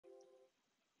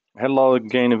Hello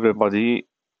again, everybody,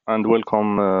 and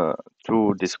welcome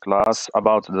to this class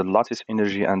about the lattice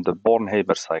energy and the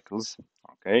Born-Haber cycles.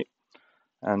 Okay,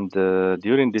 and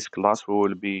during this class, we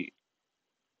will be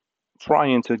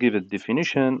trying to give a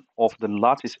definition of the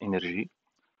lattice energy.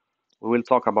 We will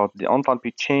talk about the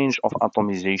enthalpy change of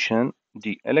atomization,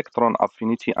 the electron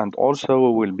affinity, and also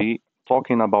we will be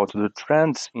talking about the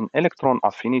trends in electron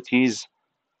affinities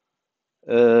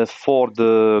for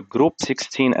the group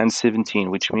 16 and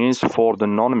 17, which means for the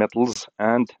nonmetals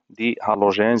and the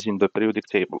halogens in the periodic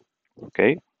table.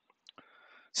 Okay,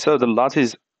 so the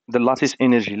lattice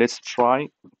energy. Let's try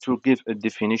to give a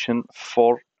definition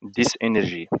for this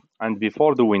energy. And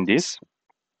before doing this,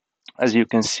 as you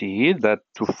can see here, that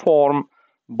to form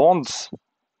bonds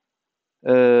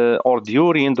or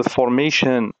during the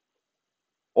formation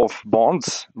of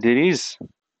bonds, there is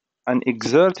an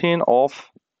exerting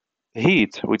of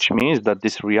heat, which means that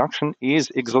this reaction is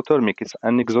exothermic. It's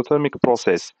an exothermic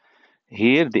process.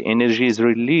 Here, the energy is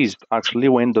released actually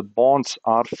when the bonds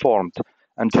are formed.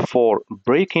 And for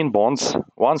breaking bonds,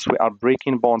 once we are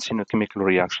breaking bonds in a chemical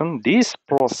reaction, this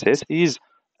process is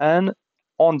an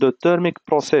endothermic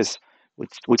process,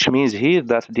 which means here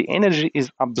that the energy is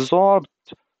absorbed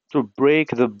to break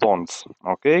the bonds.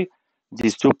 Okay,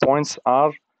 these 2 points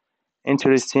are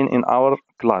interesting in our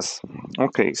class.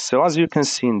 Okay, so as you can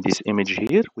see in this image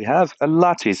here, we have a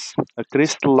lattice, a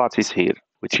crystal lattice here,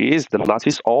 which is the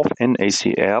lattice of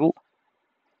NaCl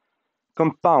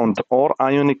compound or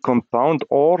ionic compound,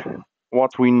 or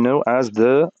what we know as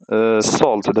the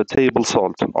salt, the table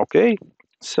salt. Okay,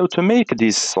 so to make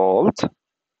this salt,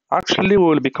 actually we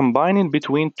will be combining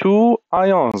between two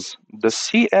ions, the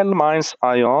Cl-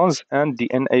 ions and the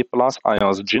Na plus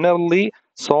ions. Generally,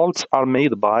 salts are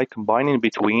made by combining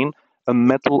between a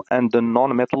metal and the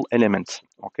non-metal elements.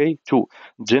 Okay, two.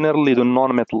 Generally, the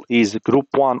non-metal is group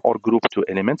 1 or group 2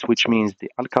 elements, which means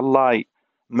the alkali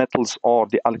metals or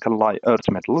the alkali earth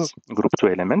metals, group 2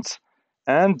 elements.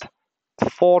 And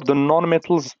for the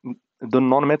non-metals, the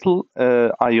non-metal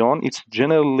ion, it's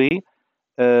generally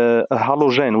a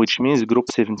halogen, which means group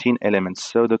 17 elements.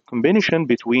 So the combination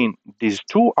between these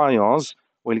two ions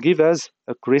will give us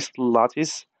a crystal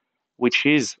lattice, which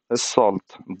is a salt,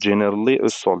 generally a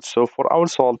salt. So for our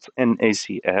salt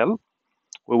NaCl,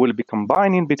 we will be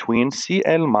combining between Cl-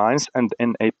 and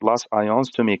Na plus ions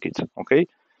to make it. Okay,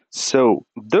 so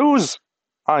those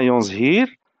ions here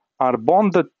are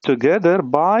bonded together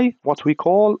by what we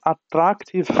call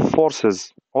attractive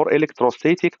forces or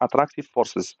electrostatic attractive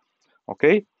forces.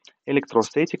 Okay,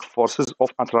 electrostatic forces of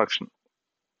attraction.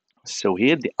 So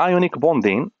here the ionic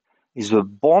bonding is a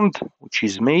bond which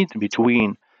is made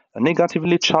between a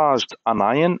negatively charged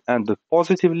anion and a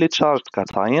positively charged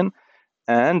cation,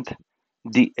 and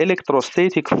the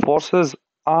electrostatic forces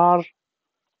are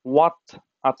what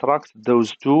attract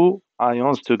those two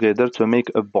ions together to make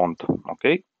a bond.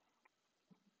 Okay,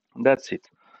 that's it.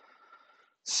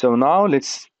 So now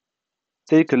let's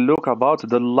take a look about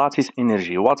the lattice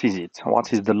energy. What is it?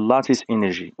 What is the lattice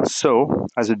energy? So,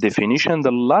 as a definition,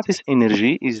 the lattice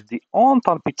energy is the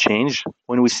enthalpy change.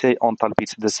 When we say enthalpy,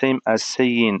 it's the same as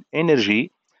saying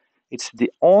energy. It's the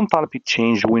enthalpy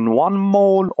change when 1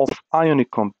 mole of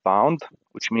ionic compound,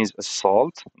 which means a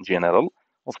salt in general,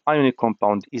 of ionic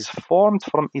compound is formed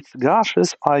from its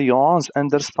gaseous ions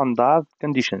under standard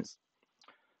conditions.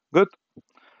 Good.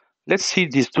 Let's see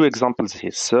these two examples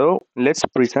here. So let's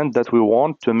pretend that we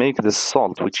want to make the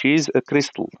salt, which is a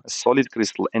crystal, a solid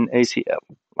crystal, NaCl,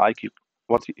 like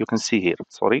what you can see here.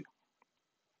 Sorry.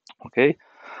 Okay,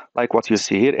 like what you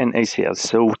see here, NaCl.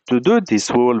 So to do this,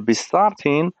 we will be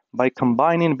starting by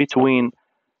combining between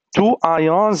two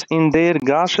ions in their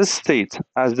gaseous state,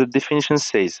 as the definition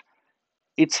says.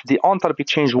 It's the enthalpy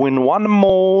change when 1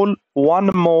 mole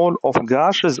of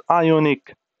gaseous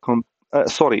ionic,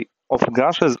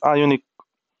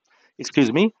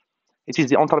 excuse me, it is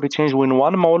the enthalpy change when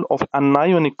 1 mole of an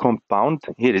ionic compound,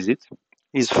 here is it,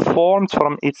 is formed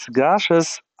from its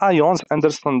gaseous ions under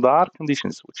standard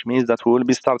conditions, which means that we will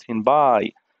be starting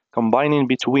by combining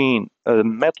between a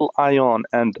metal ion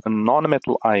and a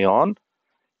non-metal ion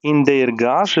in their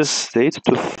gaseous state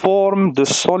to form the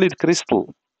solid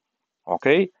crystal.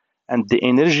 Okay, and the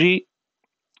energy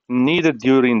needed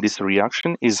during this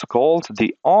reaction is called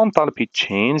the enthalpy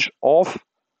change of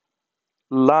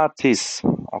lattice.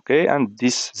 Okay, and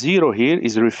this zero here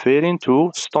is referring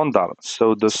to standard.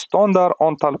 So the standard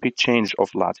enthalpy change of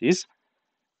lattice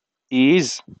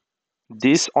is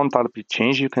this enthalpy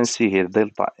change you can see here,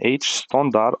 delta H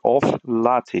standard of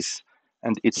lattice,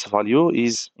 and its value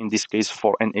is, in this case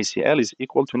for NaCl, is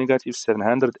equal to negative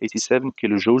 787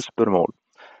 kilojoules per mole.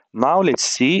 Now let's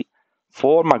see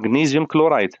for magnesium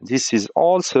chloride. This is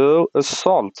also a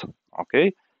salt.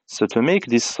 Okay, so to make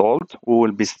this salt, we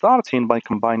will be starting by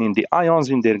combining the ions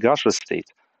in their gaseous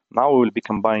state. Now we will be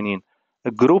combining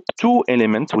a group 2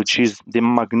 element, which is the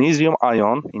magnesium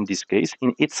ion in this case,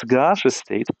 in its gaseous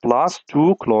state, plus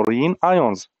 2 chlorine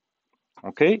ions.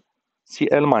 Okay,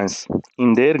 Cl minus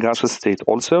in their gaseous state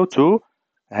also to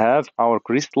have our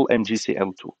crystal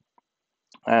MgCl2.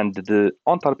 And the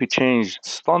enthalpy change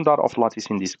standard of lattice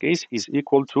in this case is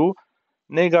equal to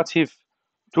negative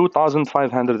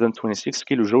 2526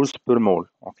 kilojoules per mole.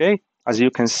 Okay, as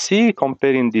you can see,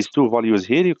 comparing these two values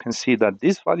here, you can see that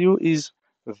this value is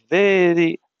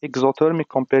very exothermic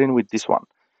comparing with this one.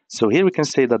 So here we can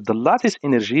say that the lattice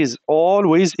energy is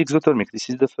always exothermic. This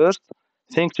is the first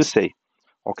thing to say.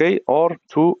 Okay, or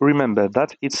to remember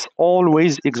that it's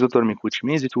always exothermic, which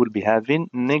means it will be having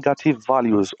negative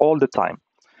values all the time.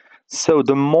 So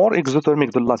the more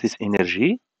exothermic the lattice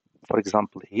energy, for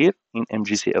example, here in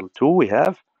MgCl2, we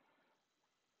have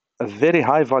a very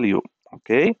high value,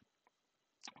 okay,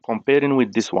 comparing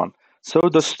with this one. So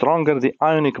the stronger the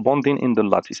ionic bonding in the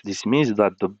lattice. This means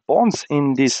that the bonds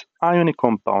in this ionic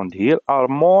compound here are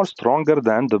more stronger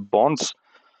than the bonds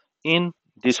in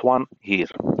this one here,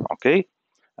 okay?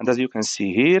 And as you can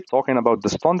see here, talking about the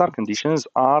standard conditions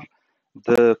are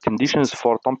the conditions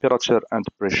for temperature and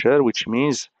pressure, which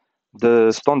means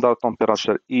the standard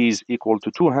temperature is equal to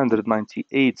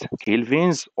 298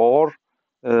 kelvins or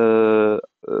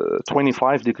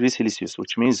 25 degrees Celsius,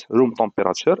 which means room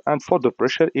temperature. And for the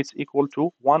pressure, it's equal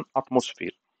to 1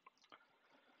 atmosphere.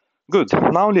 Good.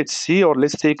 Now let's see, or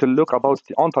let's take a look about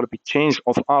the enthalpy change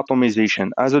of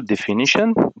atomization. As a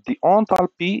definition, the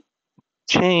enthalpy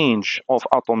change of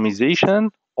atomization,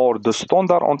 or the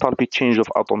standard enthalpy change of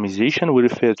atomization, we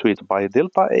refer to it by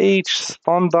delta H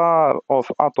standard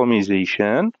of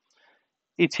atomization.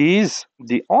 It is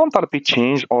the enthalpy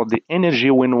change or the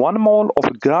energy when 1 mole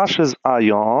of gaseous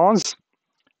ions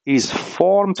is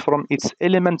formed from its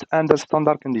element under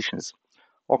standard conditions.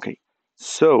 Okay,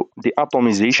 so the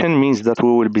atomization means that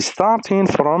we will be starting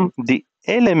from the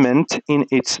element in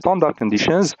its standard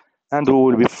conditions and we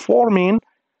will be forming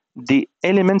the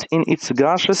element in its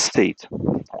gaseous state.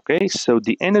 Okay, so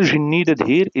the energy needed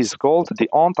here is called the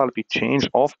enthalpy change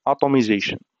of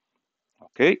atomization.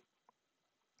 Okay,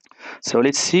 so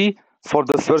let's see for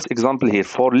the first example here.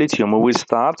 For lithium, we will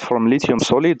start from lithium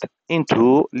solid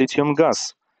into lithium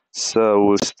gas. So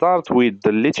we'll start with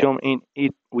the lithium in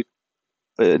it with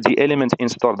the element in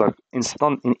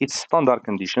its standard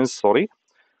conditions. Sorry,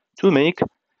 to make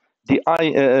the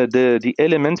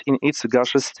element in its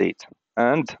gaseous state.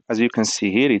 And as you can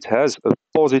see here, it has a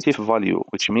positive value,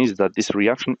 which means that this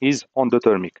reaction is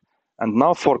endothermic. And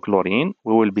now for chlorine,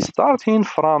 we will be starting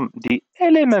from the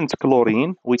element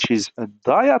chlorine, which is a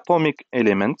diatomic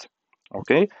element,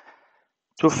 okay,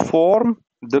 to form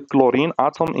the chlorine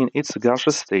atom in its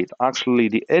gaseous state. Actually,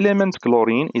 the element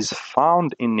chlorine is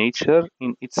found in nature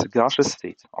in its gaseous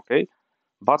state, okay,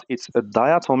 but it's a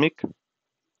diatomic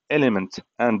element,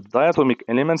 and diatomic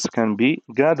elements can be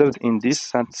gathered in this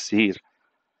sentence here.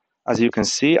 As you can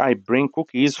see, I bring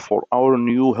cookies for our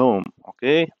new home.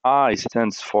 Okay, I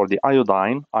stands for the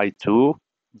iodine, I2.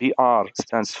 Br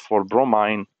stands for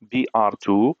bromine,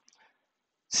 Br2.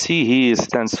 C here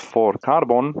stands for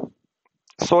carbon,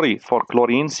 sorry, for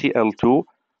chlorine, Cl2.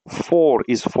 4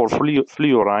 is for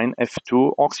fluorine,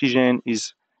 F2. Oxygen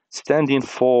is standing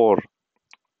for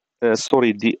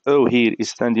the O here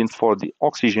is standing for the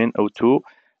oxygen, O2,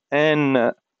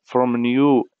 N from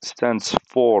new stands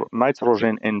for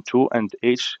nitrogen, N2, and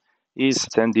H is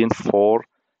standing for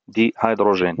the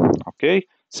hydrogen. Okay,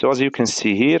 so as you can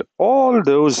see here, all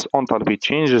those enthalpy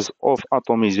changes of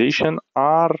atomization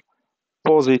are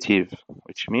positive,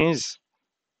 which means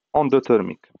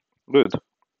endothermic. Good.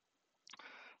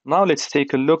 Now let's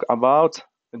take a look about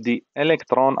the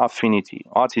electron affinity.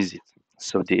 What is it?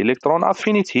 So the electron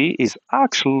affinity is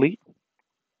actually,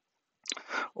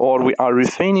 or we are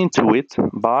referring to it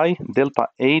by delta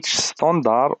H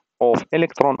standard of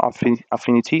electron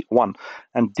affinity 1.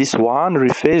 And this one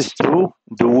refers to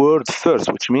the word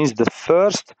first, which means the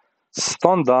first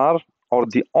standard or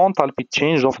the enthalpy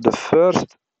change of the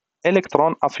first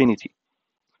electron affinity.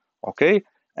 Okay,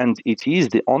 and it is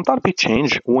the enthalpy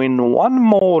change when 1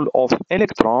 mole of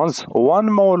electrons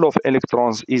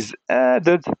is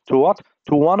added to what?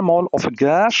 To 1 mole of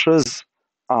gaseous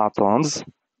atoms,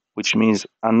 which means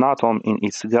an atom in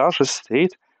its gaseous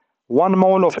state. 1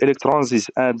 mole of electrons is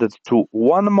added to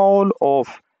 1 mole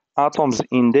of atoms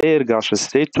in their gaseous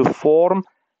state to form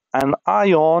an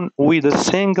ion with a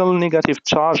single negative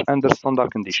charge under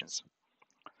standard conditions.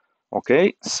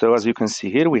 Okay, so as you can see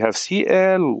here, we have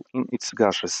Cl in its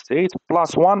gaseous state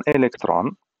plus 1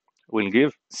 electron will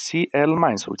give Cl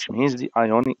minus, which means the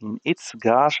ion in its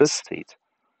gaseous state.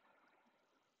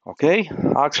 Okay,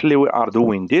 actually we are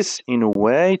doing this in a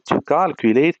way to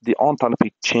calculate the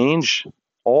enthalpy change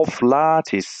of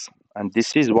lattice, and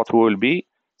this is what we will be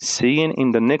seeing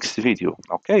in the next video.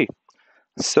 Okay,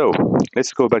 so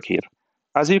let's go back here.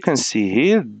 As you can see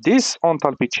here, this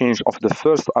enthalpy change of the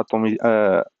first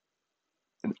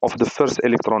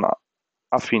electron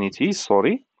affinity,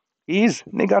 is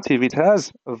negative. It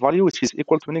has a value which is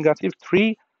equal to negative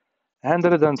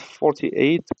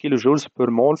 348 kilojoules per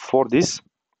mole for this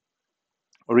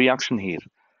reaction here.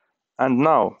 And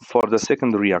now for the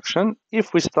second reaction,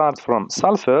 if we start from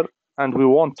sulfur and we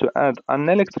want to add an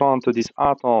electron to this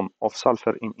atom of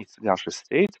sulfur in its gaseous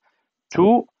state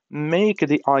to make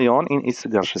the ion in its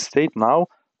gaseous state, now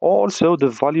also the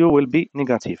value will be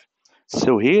negative.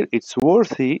 So here it's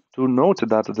worthy to note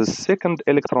that the second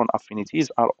electron affinities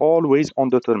are always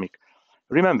endothermic.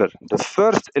 Remember, the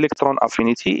first electron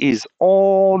affinity is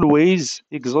always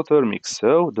exothermic,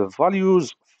 so the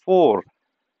values for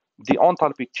the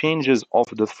enthalpy changes of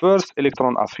the first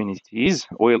electron affinities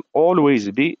will always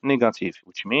be negative,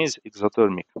 which means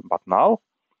exothermic. But now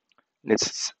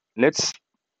let's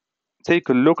take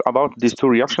a look about these two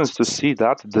reactions to see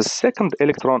that the second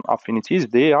electron affinities,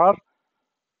 they are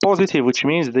positive, which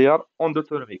means they are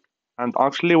endothermic. And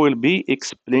actually we'll be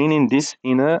explaining this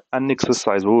in an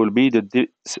exercise. We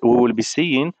will be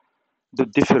seeing the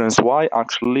difference why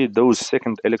actually those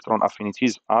second electron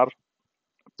affinities are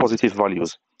positive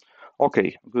values.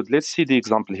 Okay, good. Let's see the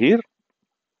example here.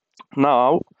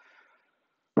 Now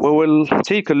we will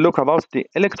take a look about the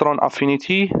electron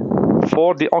affinity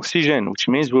for the oxygen, which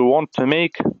means we want to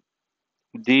make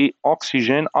the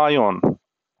oxygen ion.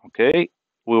 Okay,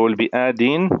 we will be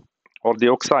adding or the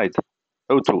oxide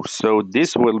O2. So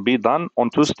this will be done on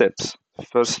two steps.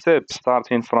 First step,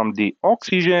 starting from the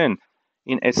oxygen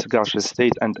in its gaseous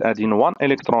state and adding one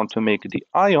electron to make the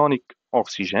ionic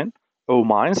oxygen O-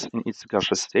 in its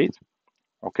gaseous state.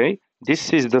 Okay,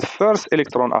 this is the first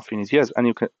electron affinity, as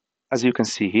you can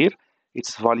see here,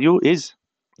 its value is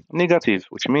negative,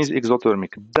 which means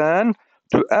exothermic. Then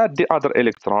to add the other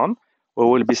electron, we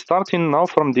will be starting now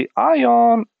from the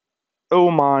ion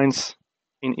O-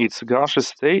 in its gaseous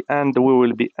state, and we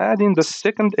will be adding the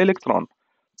second electron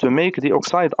to make the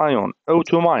oxide ion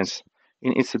O2-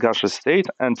 in its gaseous state.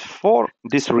 And for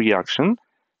this reaction,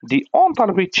 the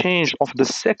enthalpy change of the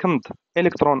second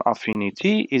electron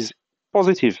affinity is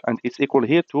positive, and it's equal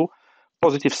here to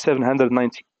positive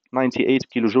 798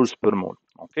 kilojoules per mole.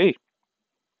 Okay,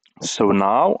 so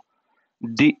now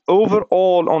the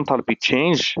overall enthalpy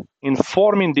change in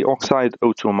forming the oxide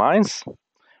O2-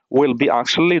 will be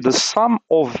actually the sum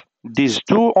of these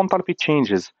two enthalpy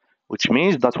changes, which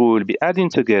means that we will be adding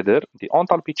together the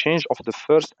enthalpy change of the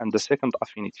first and the second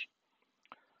affinity.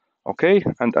 Okay,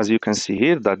 and as you can see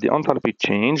here, that the enthalpy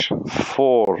change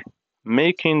for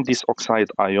making this oxide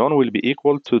ion will be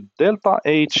equal to delta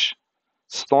H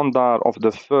standard of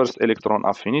the first electron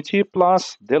affinity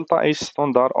plus delta H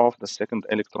standard of the second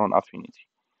electron affinity.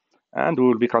 And we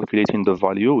will be calculating the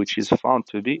value, which is found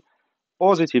to be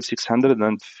positive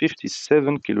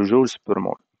 657 kilojoules per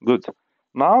mole. Good.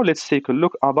 Now let's take a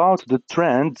look about the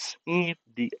trends in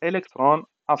the electron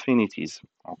affinities.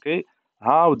 Okay,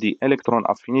 how the electron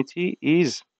affinity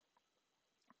is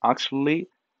actually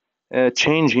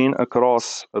changing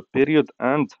across a period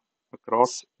and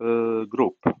across a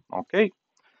group. Okay,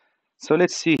 so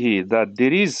let's see here that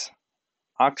there is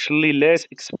actually less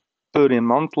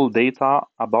experimental data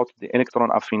about the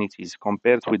electron affinities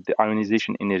compared with the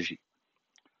ionization energy,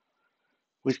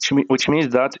 which means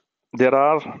that there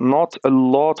are not a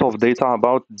lot of data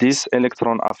about these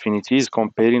electron affinities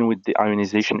comparing with the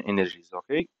ionization energies.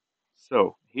 Okay,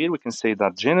 so here we can say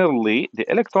that generally the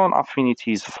electron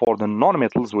affinities for the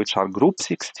nonmetals, which are group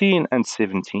 16 and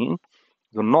 17,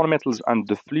 the nonmetals and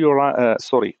the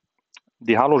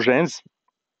the halogens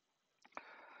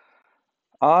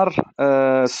are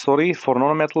for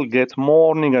nonmetal get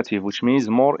more negative, which means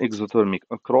more exothermic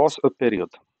across a period.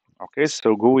 Okay,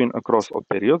 so going across a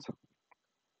period.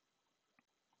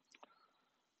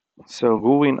 So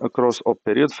going across a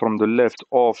period from the left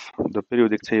of the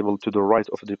periodic table to the right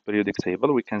of the periodic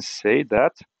table, we can say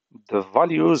that the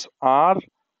values are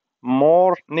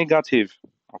more negative.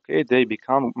 Okay, they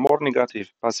become more negative,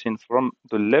 passing from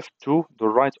the left to the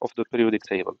right of the periodic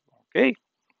table. Okay,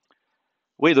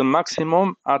 with a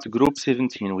maximum at group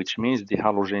 17, which means the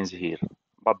halogens here.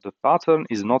 But the pattern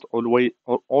is not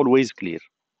always clear.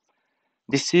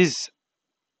 This is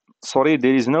sorry,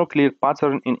 there is no clear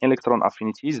pattern in electron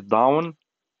affinities down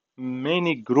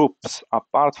many groups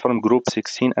apart from group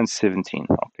 16 and 17.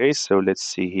 Okay, so let's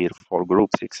see here for group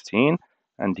 16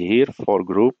 and here for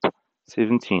group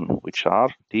 17, which are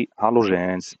the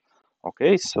halogens.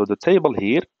 Okay, so the table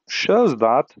here shows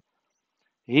that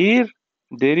here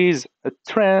there is a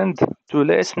trend to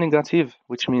less negative,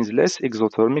 which means less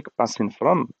exothermic, passing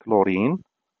from chlorine,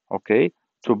 okay,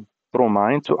 to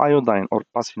bromine to iodine, or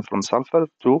passing from sulfur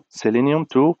to selenium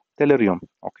to tellurium.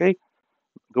 Okay,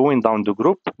 going down the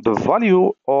group, the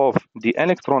value of the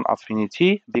electron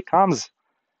affinity becomes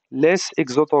less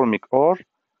exothermic or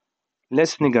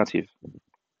less negative.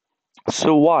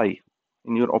 So why,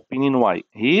 in your opinion, why?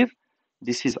 Here,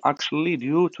 this is actually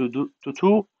due to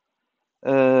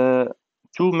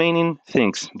two main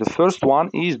things. The first one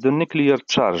is the nuclear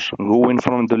charge going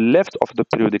from the left of the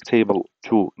periodic table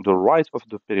to the right of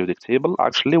the periodic table.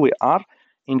 Actually, we are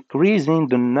increasing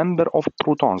the number of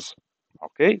protons.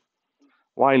 Okay,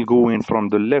 while going from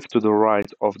the left to the right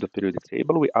of the periodic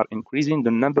table, we are increasing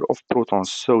the number of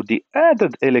protons. So the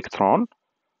added electron,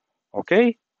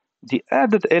 okay, the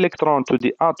added electron to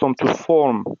the atom to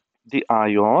form the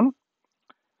ion,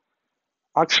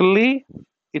 actually,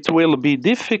 it will be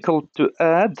difficult to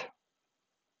add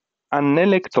an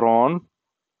electron.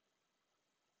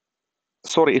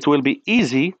 Sorry, it will be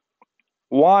easy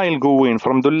while going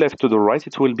from the left to the right.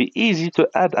 It will be easy to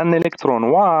add an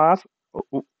electron.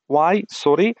 Why?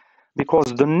 Sorry,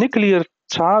 because the nuclear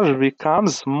charge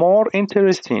becomes more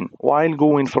interesting while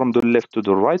going from the left to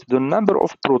the right. The number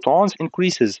of protons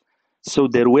increases, so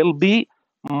there will be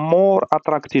more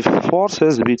attractive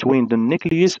forces between the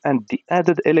nucleus and the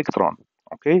added electron.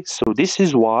 Okay, so this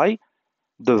is why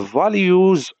the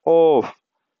values of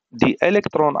the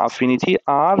electron affinity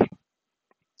are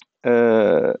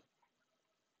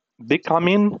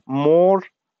becoming more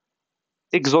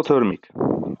exothermic,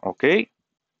 okay,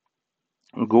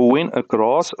 going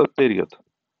across a period.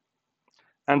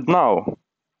 And now,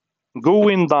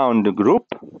 going down the group,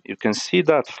 you can see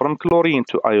that from chlorine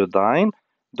to iodine,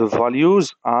 the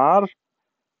values are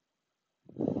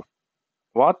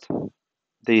what?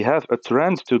 They have a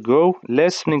trend to go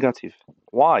less negative.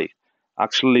 Why?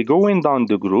 Actually, going down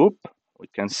the group, we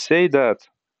can say that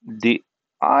the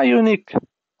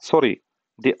the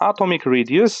atomic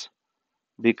radius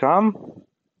become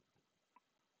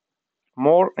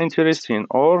more interesting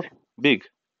or big.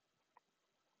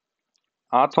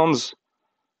 Atoms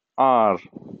are,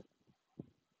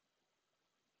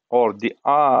 or the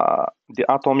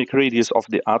atomic radius of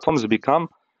the atoms become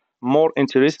more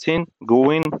interesting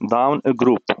going down a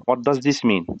group. What does this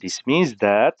mean? This means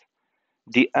that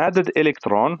the added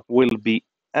electron will be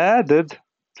added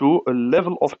to a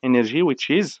level of energy which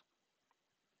is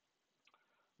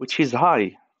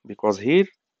high, because here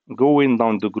going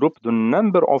down the group, the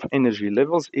number of energy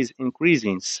levels is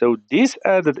increasing. So this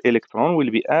added electron will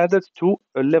be added to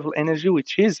a level energy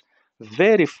which is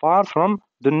very far from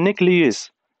the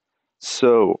nucleus.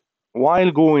 So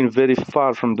while going very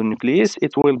far from the nucleus,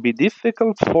 it will be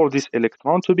difficult for this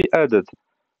electron to be added.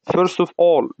 First of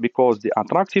all, because the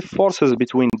attractive forces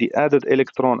between the added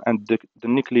electron and the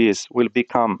nucleus will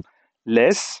become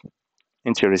less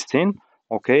interesting,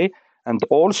 okay? And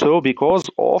also because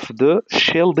of the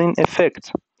shielding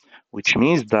effect, which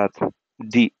means that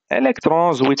the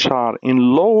electrons which are in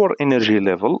lower energy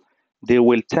level, they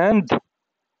will tend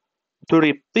to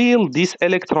repel this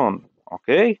electron,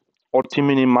 okay? Or to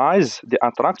minimize the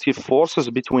attractive forces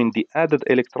between the added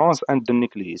electrons and the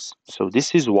nucleus. So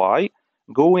this is why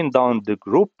going down the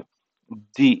group,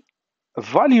 the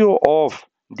value of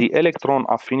the electron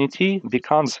affinity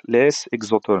becomes less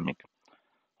exothermic,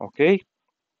 okay?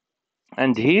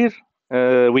 And here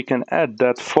we can add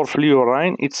that for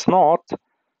fluorine, it's not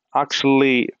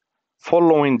actually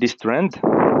following this trend.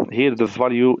 Here the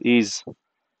value is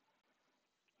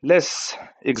less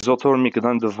exothermic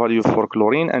than the value for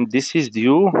chlorine, and this is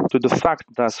due to the fact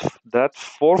that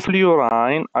for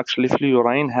fluorine, actually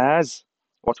fluorine has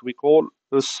what we call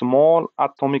a small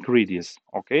atomic radius,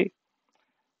 okay?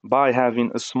 By having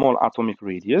a small atomic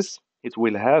radius, it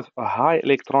will have a high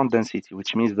electron density,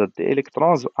 which means that the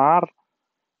electrons are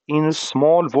in a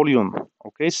small volume,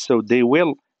 okay? So they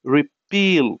will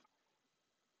repel,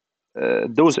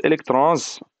 those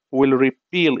electrons will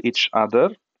repel each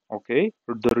other, okay?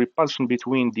 The repulsion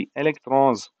between the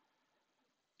electrons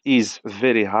is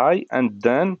very high, and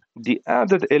then the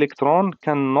added electron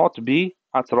cannot be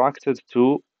attracted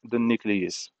to the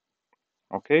nucleus,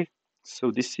 okay?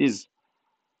 So this is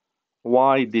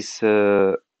why this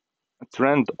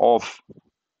trend of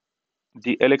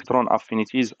the electron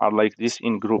affinities are like this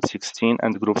in group 16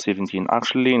 and group 17.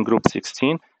 Actually, in group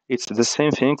 16, It's the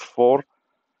same thing for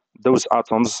those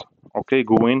atoms, okay,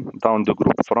 going down the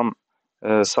group from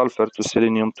sulfur to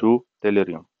selenium to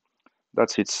tellurium.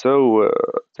 That's it. So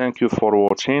thank you for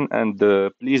watching, and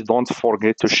please don't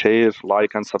forget to share,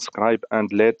 like, and subscribe, and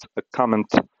let a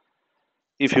comment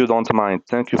if you don't mind.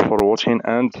 Thank you for watching,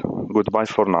 and goodbye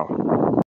for now.